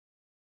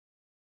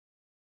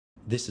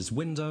This is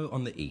Window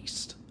on the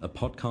East, a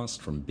podcast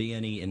from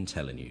BNE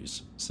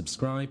IntelliNews.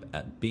 Subscribe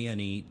at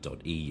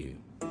bne.eu.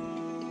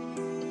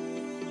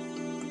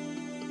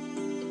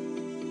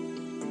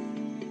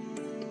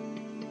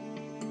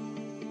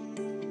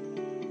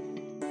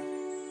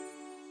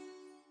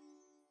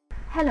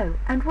 Hello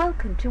and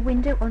welcome to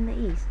Window on the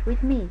East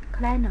with me,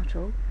 Clare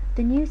Nuttall,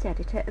 the news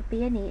editor of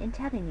BNE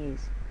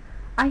IntelliNews.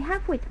 I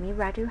have with me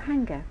Radu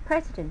Hanga,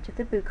 president of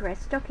the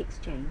Bucharest Stock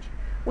Exchange,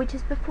 which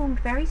has performed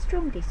very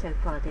strongly so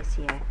far this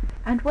year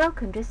and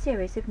welcomed a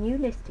series of new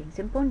listings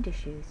and bond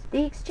issues.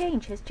 The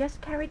exchange has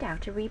just carried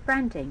out a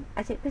rebranding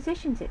as it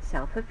positions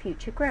itself for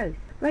future growth.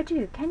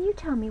 Radu, can you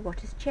tell me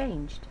what has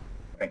changed?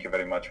 Thank you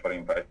very much for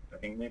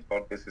inviting me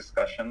for this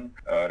discussion.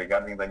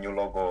 Regarding the new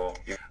logo,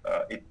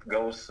 it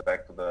goes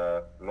back to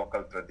the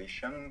local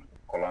tradition,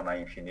 Coloana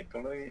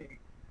Infinitului.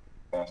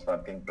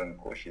 Constantin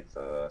Brâncuș is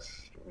a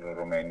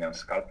Romanian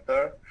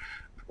sculptor,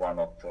 one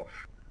of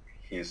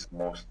his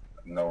most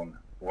known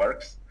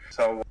works.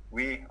 So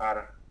we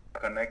are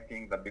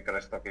connecting the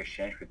Bucharest Stock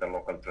Exchange with the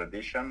local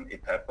tradition.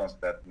 It happens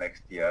that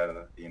next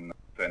year in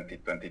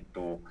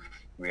 2022,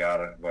 we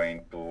are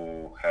going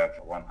to have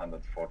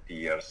 140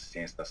 years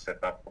since the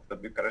setup of the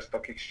Bucharest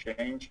Stock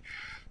Exchange,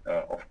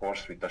 of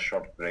course with a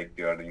short break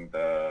during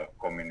the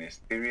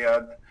communist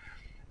period.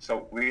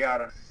 So we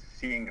are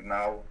seeing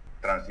now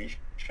transition.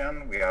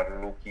 We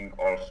are looking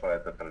also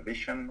at the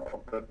tradition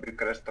of the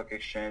Bucharest Stock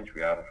Exchange.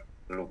 We are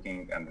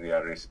looking and we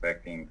are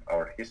respecting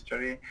our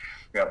history.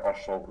 We are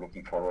also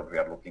looking forward. We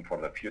are looking for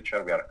the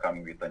future. We are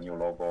coming with a new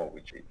logo,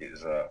 which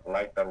is a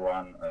lighter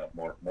one, a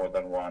more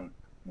modern one,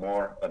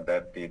 more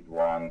adapted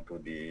one to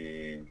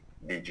the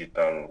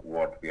digital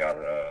world we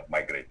are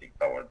migrating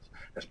towards,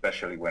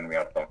 especially when we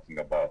are talking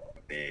about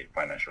the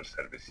financial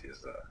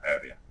services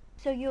area.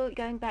 So you're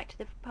going back to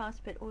the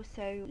past but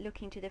also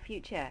looking to the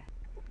future?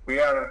 We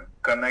are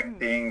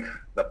connecting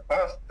the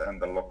past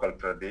and the local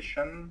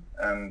tradition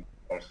and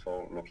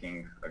also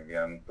looking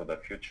again to the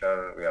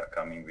future. We are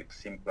coming with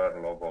simpler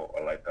logo,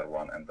 a lighter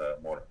one, and a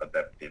more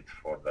adapted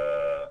for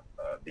the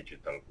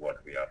digital world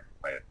we are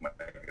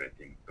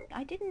migrating to.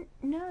 I didn't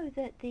know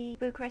that the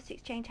Bucharest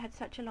Exchange had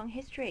such a long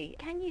history.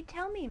 Can you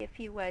tell me a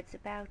few words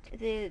about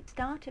the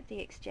start of the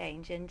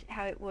exchange and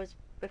how it was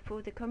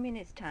before the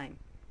communist time?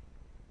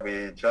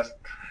 We just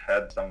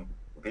had some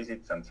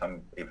visits and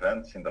some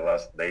events in the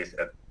last days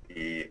at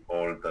the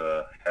old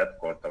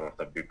headquarters of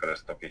the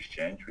Bucharest Stock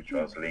Exchange, which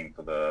was linked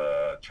to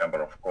the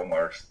Chamber of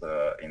Commerce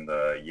in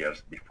the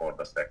years before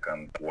the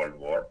Second World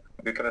War.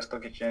 Bucharest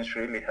Stock Exchange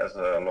really has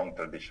a long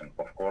tradition.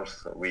 Of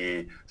course,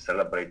 we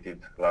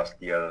celebrated last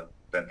year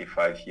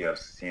 25 years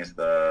since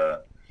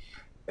the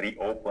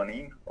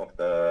reopening of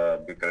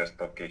the Bucharest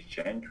Stock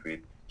Exchange,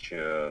 which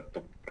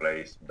took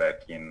place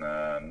back in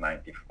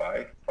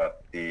 95,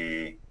 but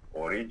the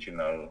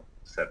original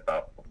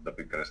setup of the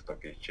Bucharest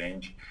Stock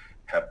Exchange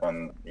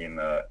happened in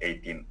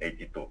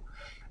 1882.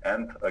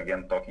 And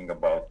again, talking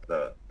about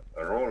the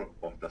role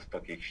of the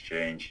stock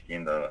exchange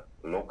in the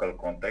local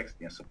context,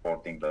 in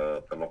supporting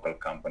the local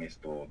companies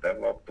to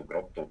develop, to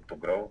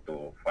grow,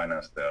 to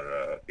finance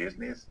their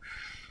business.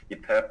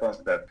 It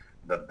happens that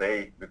the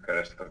day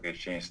Bucharest Stock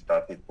Exchange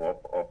started to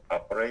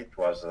operate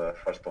was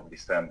 1st of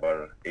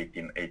December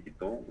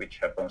 1882, which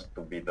happens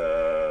to be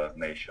the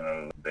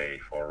national day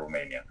for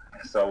Romania.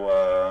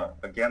 So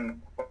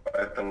again,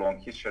 quite a long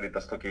history. The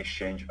stock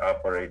exchange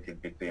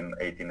operated between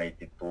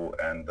 1882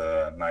 and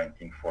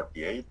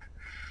 1948.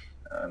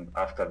 And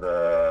after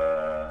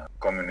the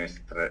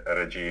communist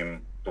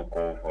regime took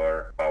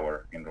over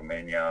power in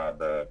Romania,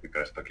 the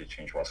Bucharest Stock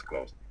Exchange was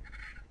closed.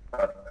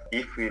 But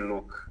if we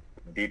look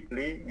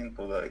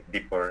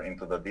deeper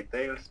into the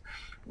details,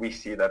 we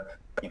see that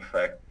in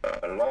fact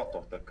a lot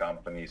of the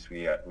companies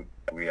we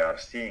are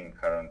seeing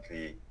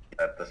currently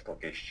at the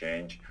stock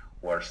exchange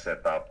were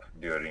set up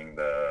during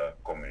the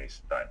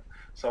communist time.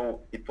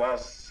 So it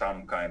was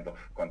some kind of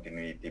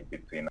continuity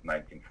between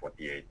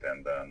 1948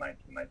 and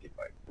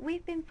 1995.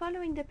 We've been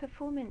following the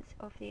performance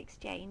of the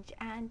exchange,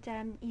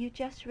 and you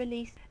just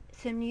released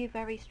some new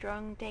very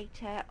strong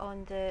data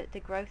on the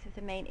growth of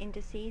the main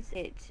indices.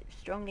 It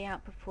strongly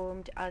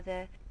outperformed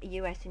other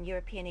US and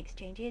European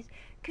exchanges.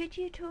 Could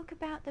you talk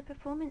about the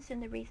performance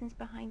and the reasons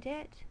behind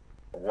it?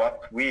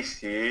 What we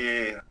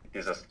see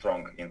is a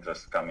strong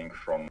interest coming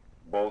from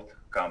both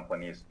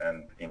companies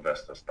and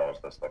investors towards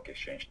the stock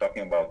exchange.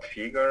 Talking about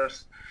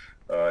figures,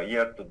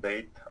 year to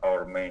date,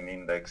 our main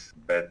index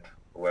bet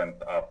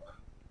went up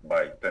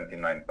by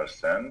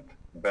 29%.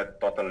 Bet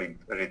total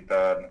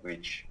return,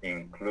 which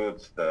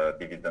includes the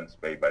dividends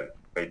paid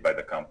by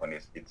the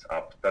companies, it's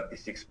up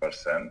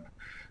 36%.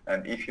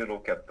 And if you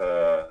look at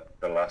the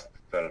last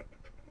 12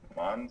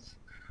 months,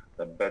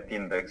 the bet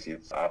index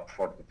is up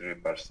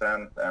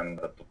 43%, and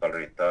the total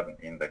return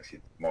index is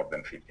more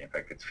than 50. In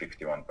fact, it's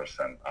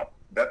 51% up.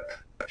 That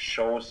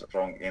shows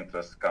strong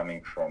interest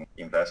coming from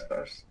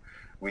investors.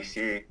 We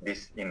see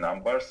this in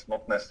numbers,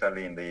 not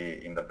necessarily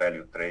in the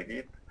value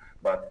traded,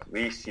 but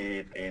we see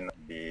it in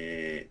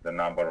the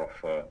number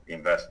of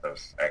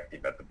investors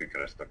active at the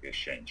Bucharest Stock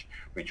Exchange,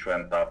 which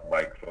went up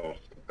by close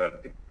to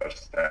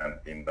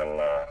 30%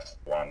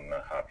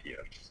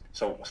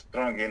 So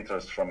strong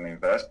interest from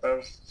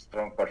investors,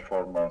 strong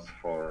performance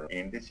for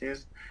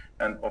indices,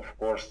 and of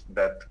course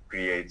that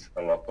creates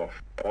a lot of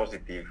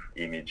positive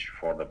image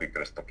for the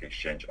Bucharest Stock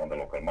Exchange on the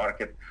local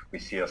market. We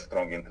see a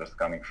strong interest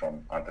coming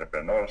from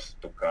entrepreneurs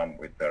to come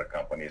with their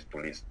companies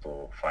to list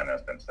to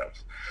finance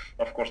themselves.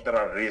 Of course, there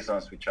are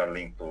reasons which are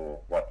linked to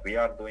what we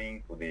are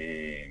doing, to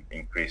the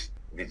increased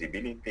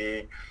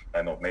visibility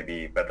and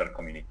maybe better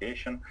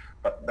communication,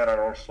 but there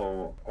are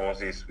also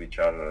causes which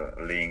are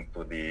linked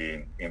to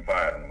the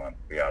environment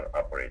we are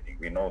operating.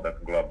 We know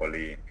that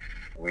globally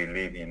we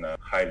live in a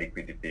high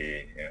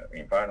liquidity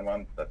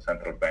environment, that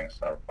central banks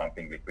are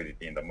pumping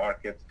liquidity in the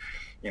markets,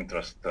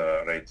 interest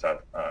rates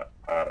are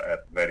at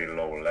very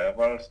low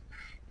levels.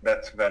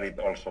 That's valid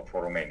also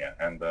for Romania.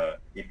 And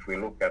if we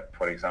look at,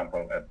 for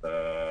example, at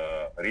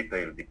the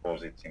retail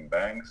deposits in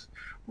banks,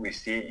 we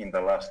see in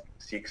the last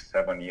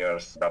 6-7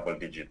 years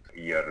double-digit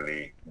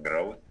yearly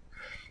growth.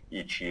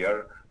 Each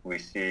year, we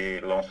see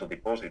loans to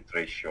deposit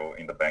ratio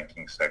in the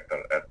banking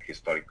sector at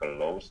historical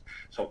lows.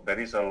 So there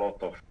is a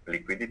lot of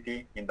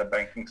liquidity in the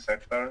banking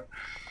sector.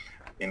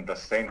 In the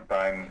same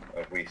time,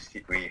 we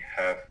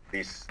have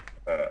this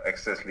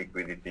excess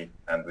liquidity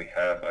and we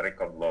have a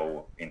record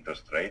low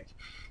interest rate.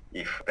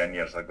 If 10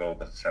 years ago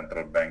the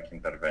central bank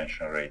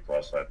intervention rate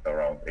was at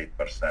around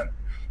 8%,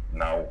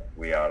 now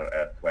we are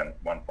at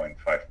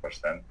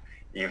 1.5%,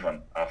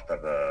 even after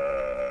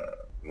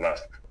the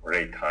last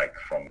rate hike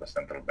from the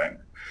central bank.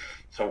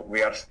 So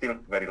we are still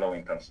very low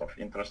in terms of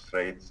interest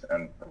rates,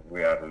 and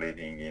we are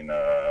living in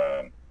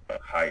a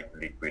high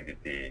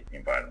liquidity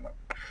environment.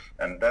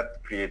 And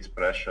that creates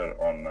pressure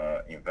on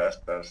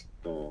investors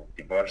to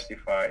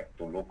diversify,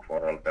 to look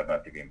for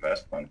alternative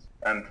investments.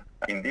 And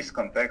in this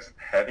context,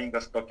 having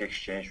a stock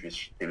exchange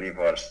which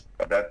delivers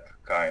that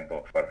kind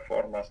of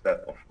performance,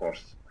 that of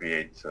course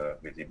creates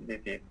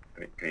visibility,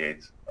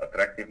 creates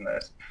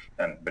attractiveness,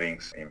 and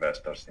brings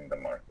investors in the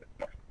market.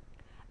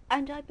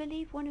 And I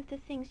believe one of the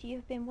things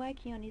you've been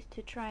working on is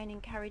to try and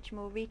encourage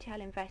more retail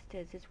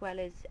investors as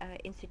well as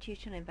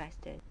institutional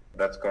investors.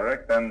 That's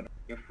correct. And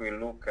if we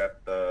look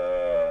at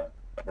the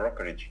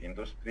brokerage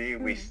industry,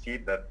 we see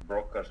that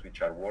brokers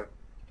which are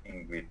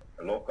working with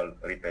local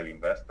retail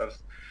investors,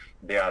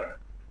 they are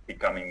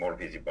becoming more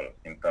visible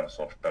in terms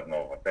of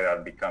turnover. They are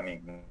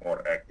becoming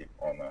more active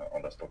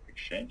on the stock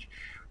exchange,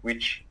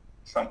 which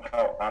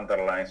somehow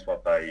underlines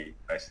what I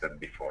said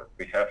before.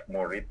 We have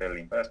more retail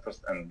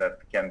investors, and that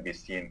can be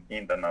seen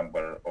in the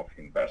number of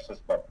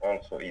investors, but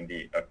also in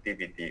the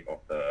activity of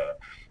the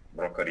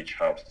brokerage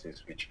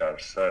houses which are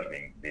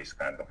serving these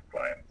kind of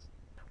clients.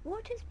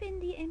 What has been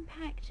the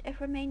impact of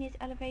Romania's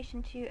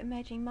elevation to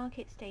emerging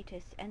market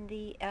status and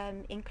the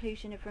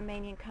inclusion of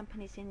Romanian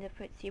companies in the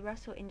FTSE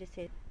Russell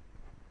indices?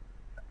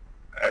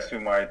 As you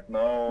might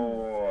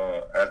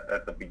know,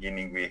 at the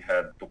beginning we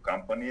had two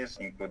companies,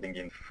 including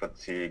in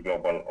FTSE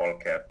Global All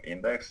Cap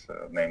Index,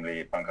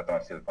 namely Banca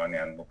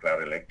Transilvania and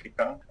Nuclear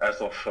Electrica.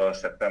 As of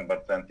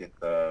September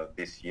 20th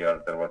this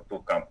year, there were two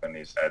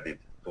companies added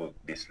to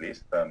this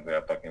list, and we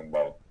are talking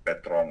about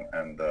Petrom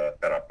and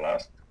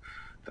TerraPlast.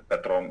 The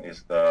Petrom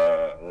is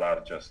the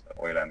largest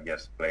oil and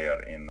gas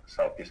player in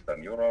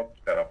Southeastern Europe.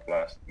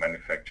 TerraPlast,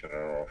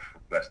 manufacturer of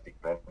plastic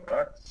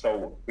products.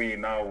 So we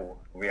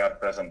are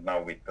present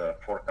now with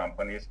 4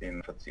 companies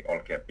in FTSE All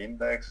Cap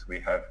Index. We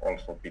have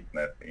also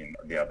BitNet in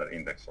the other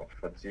index of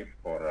FTSE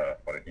for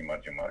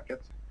emerging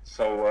markets.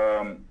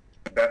 So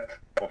that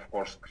of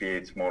course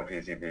creates more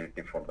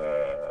visibility for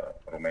the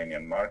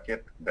Romanian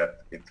market,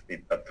 that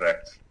it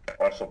attracts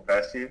also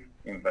passive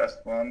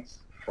investments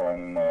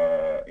from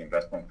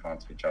investment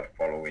funds which are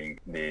following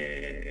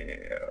the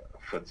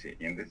FTSE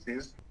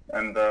indices.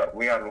 And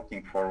we are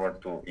looking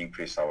forward to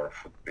increase our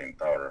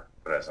footprint, our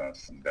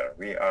presence there.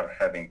 We are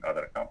having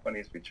other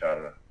companies which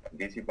are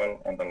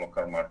visible on the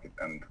local market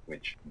and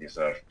which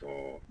deserve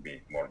to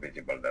be more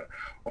visible there.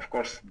 Of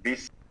course,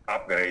 this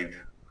upgrade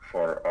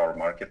for our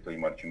market to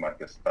emerging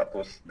market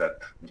status, that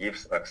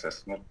gives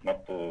access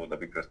not to the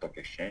Bucharest Stock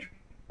Exchange,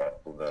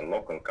 but to the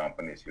local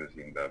companies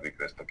using the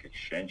Bucharest Stock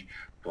Exchange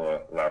to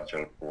a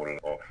larger pool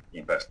of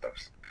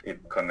investors.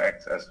 It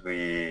connects, as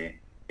we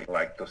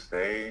like to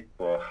say,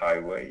 to a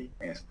highway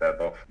instead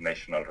of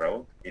national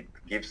road. It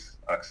gives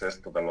access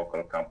to the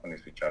local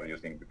companies which are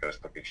using Bucharest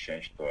Stock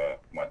Exchange to a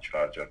much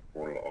larger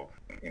pool of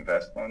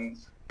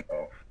investments,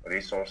 of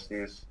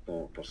resources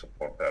to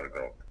support their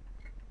growth.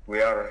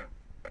 We are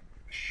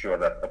sure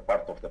that a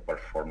part of the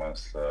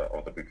performance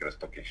of the Bucharest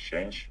Stock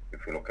Exchange,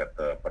 if you look at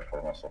the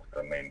performance of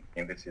the main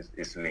indices,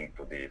 is linked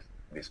to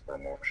this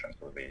promotion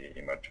to the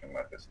emerging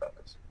market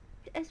status.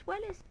 As well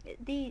as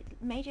the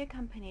major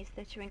companies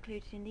that are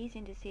included in these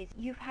indices,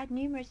 you've had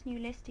numerous new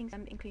listings,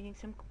 including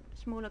some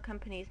smaller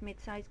companies,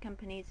 mid-sized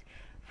companies,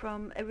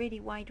 from a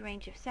really wide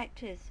range of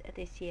sectors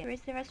this year.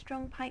 Is there a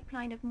strong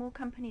pipeline of more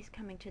companies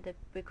coming to the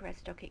Bucharest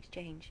Stock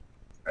Exchange?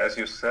 As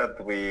you said,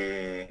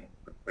 we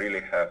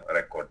really have a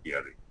record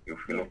year. If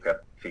we look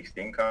at fixed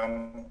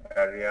income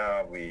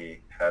area,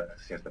 we had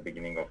since the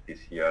beginning of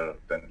this year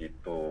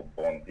 22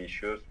 bond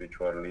issues which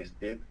were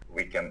listed.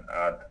 We can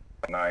add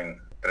 9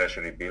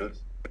 treasury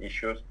bills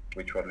issues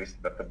which were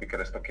listed at the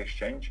Bucharest Stock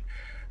Exchange.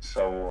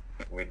 So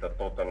with a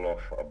total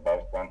of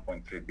about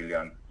 1.3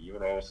 billion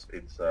euros,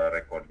 it's a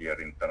record year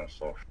in terms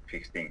of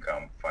fixed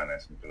income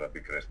financing to the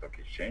Bucharest Stock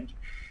Exchange.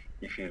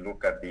 If you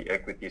look at the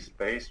equity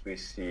space, we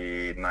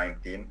see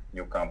 19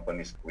 new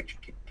companies which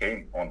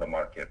came on the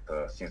market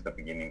since the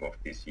beginning of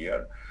this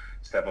year,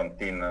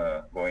 17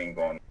 going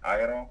on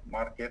Aero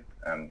market,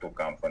 and 2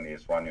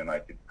 companies, one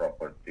United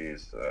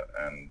Properties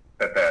and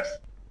TTS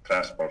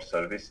Transport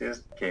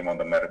Services, came on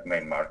the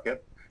main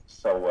market.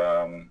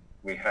 So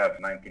we have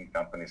 19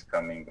 companies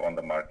coming on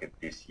the market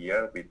this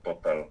year with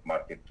total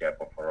market cap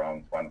of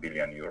around 1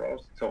 billion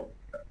euros. So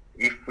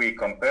if we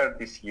compare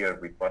this year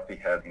with what we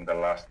had in the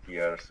last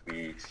years,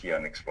 we see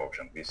an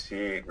explosion. We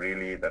see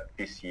really that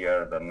this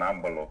year the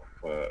number of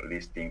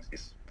listings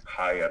is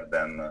higher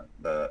than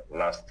the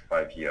last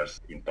 5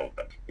 years in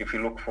total. If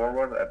you look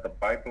forward at the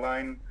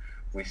pipeline,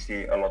 we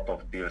see a lot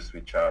of deals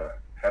which are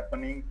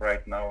happening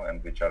right now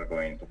and which are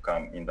going to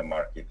come in the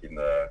market in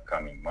the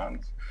coming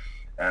months.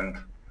 And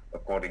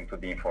according to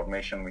the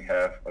information we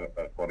have,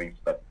 according to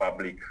the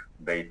public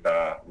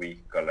data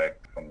we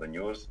collect from the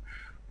news,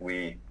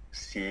 we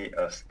see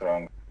a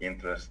strong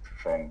interest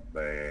from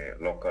the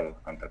local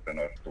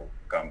entrepreneurs to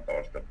come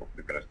towards the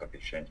Bucharest Stock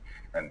Exchange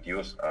and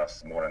use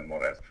us more and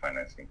more as a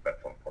financing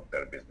platform for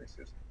their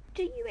businesses.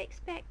 Do you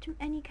expect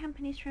any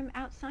companies from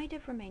outside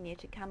of Romania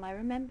to come? I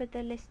remember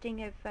the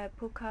listing of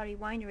Purcari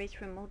wineries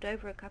from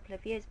Moldova a couple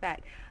of years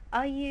back.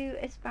 Are you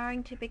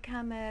aspiring to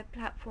become a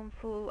platform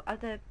for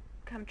other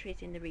countries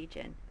in the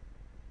region?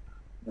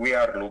 We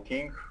are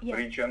looking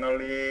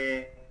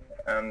regionally,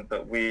 and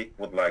we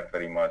would like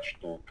very much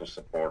to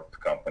support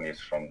companies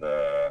from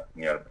the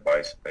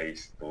nearby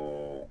space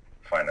to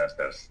finance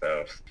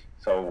themselves.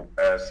 So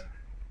as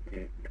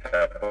it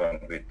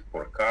happened with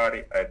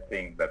Purcari, I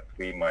think that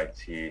we might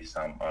see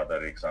some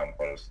other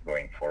examples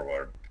going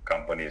forward.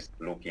 Companies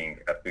looking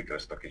at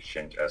Bucharest Stock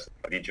Exchange as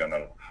a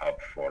regional hub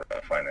for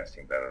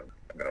financing their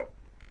growth.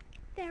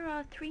 There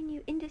are 3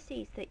 new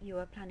indices that you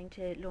are planning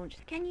to launch.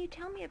 Can you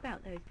tell me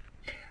about those?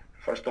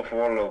 First of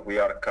all, we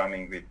are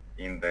coming with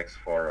index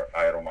for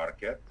Aero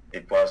market.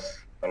 It was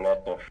a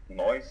lot of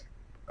noise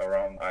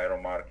around Aero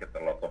market,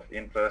 a lot of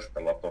interest, a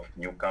lot of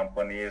new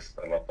companies,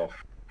 a lot of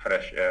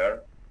fresh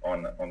air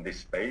on this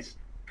space.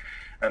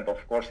 And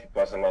of course, it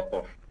was a lot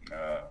of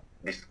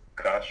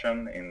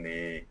discussion in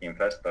the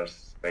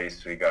investors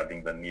space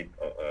regarding the need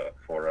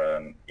for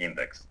an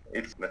index.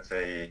 It's, let's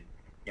say,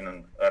 in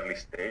an early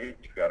stage.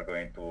 We are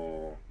going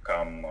to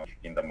come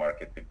in the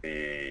market with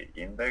the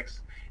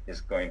index.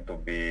 It's going to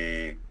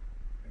be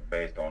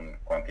based on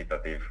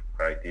quantitative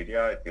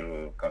criteria. It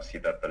will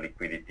consider the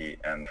liquidity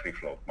and free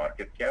float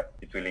market cap.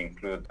 It will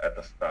include at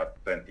the start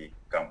 20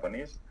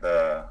 companies.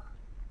 The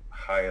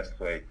highest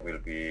weight will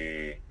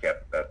be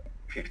kept at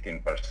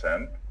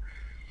 15%.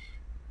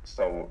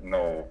 So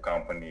no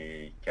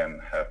company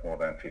can have more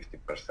than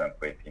 50%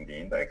 weight in the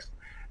index.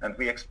 And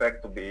we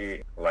expect to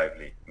be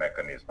lively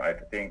mechanism. I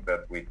think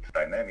that with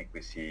dynamic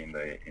we see in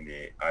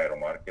the Aero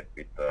market,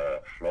 with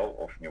the flow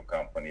of new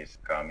companies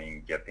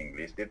coming, getting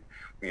listed,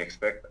 we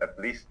expect at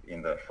least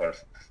in the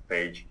first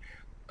stage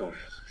to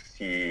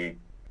see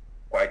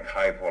quite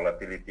high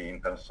volatility in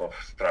terms of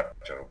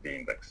structure of the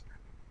index.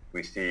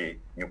 We see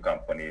new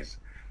companies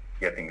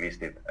getting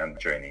listed and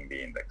joining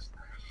the index.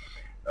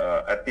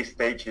 At this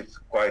stage, it's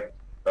quite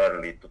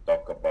early to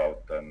talk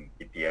about an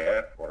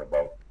ETF or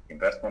about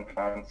investment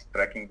funds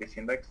tracking this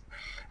index.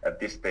 At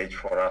this stage,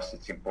 for us,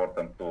 it's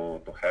important to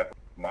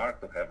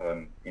have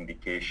an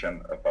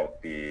indication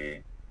about the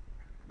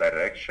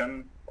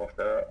direction of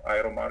the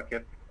Aero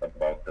market,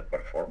 about the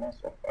performance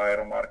of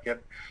Aero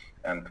market,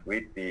 and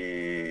with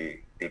the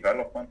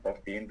development of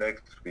the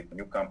index, with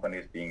new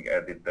companies being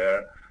added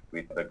there,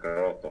 with the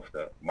growth of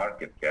the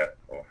market cap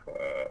of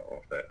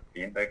the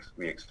index,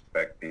 we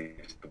expect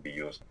this to be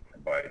used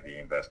by the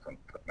investment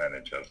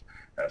managers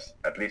as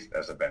at least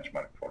as a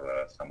benchmark for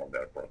some of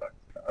their products.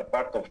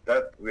 Apart of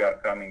that, we are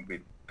coming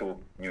with 2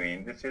 new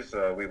indices.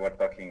 We were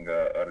talking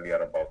earlier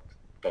about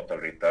total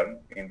return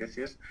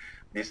indices.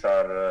 These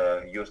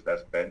are used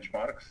as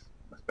benchmarks,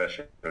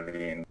 especially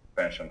in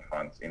pension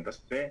funds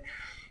industry.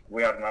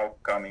 We are now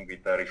coming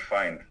with a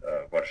refined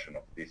version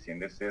of these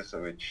indices,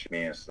 which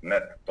means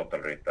net total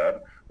return,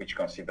 which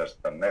considers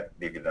the net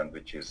dividend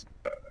which is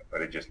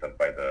registered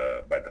by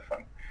the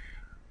fund,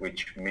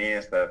 which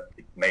means that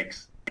it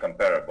makes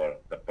comparable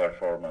the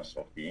performance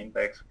of the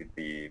index with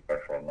the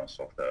performance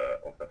of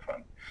the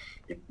fund.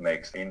 It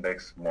makes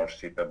index more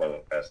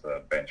suitable as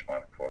a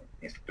benchmark for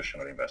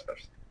institutional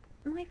investors.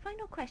 My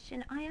final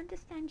question, I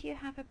understand you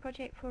have a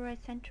project for a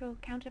central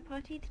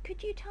counterparty.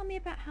 Could you tell me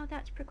about how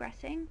that's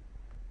progressing?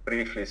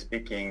 Briefly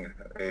speaking,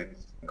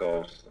 it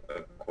goes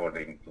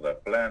according to the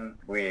plan.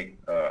 We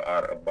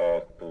are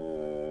about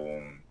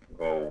to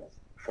go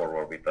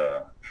forward with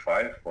a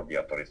file for the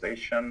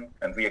authorization,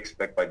 and we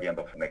expect by the end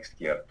of next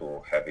year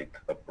to have it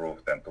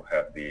approved and to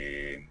have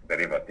the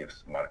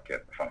derivatives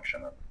market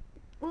functional.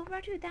 Well,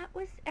 Radu, that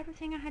was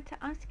everything I had to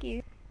ask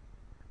you.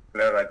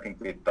 Claire, I think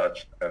we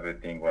touched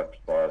everything what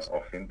was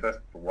of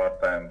interest. What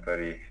I'm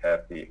very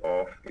happy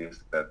of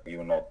is that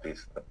you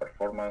noticed the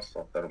performance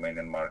of the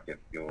Romanian market.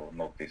 You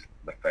noticed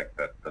the fact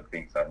that the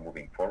things are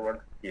moving forward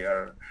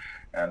here.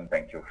 And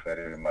thank you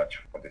very much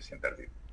for this interview.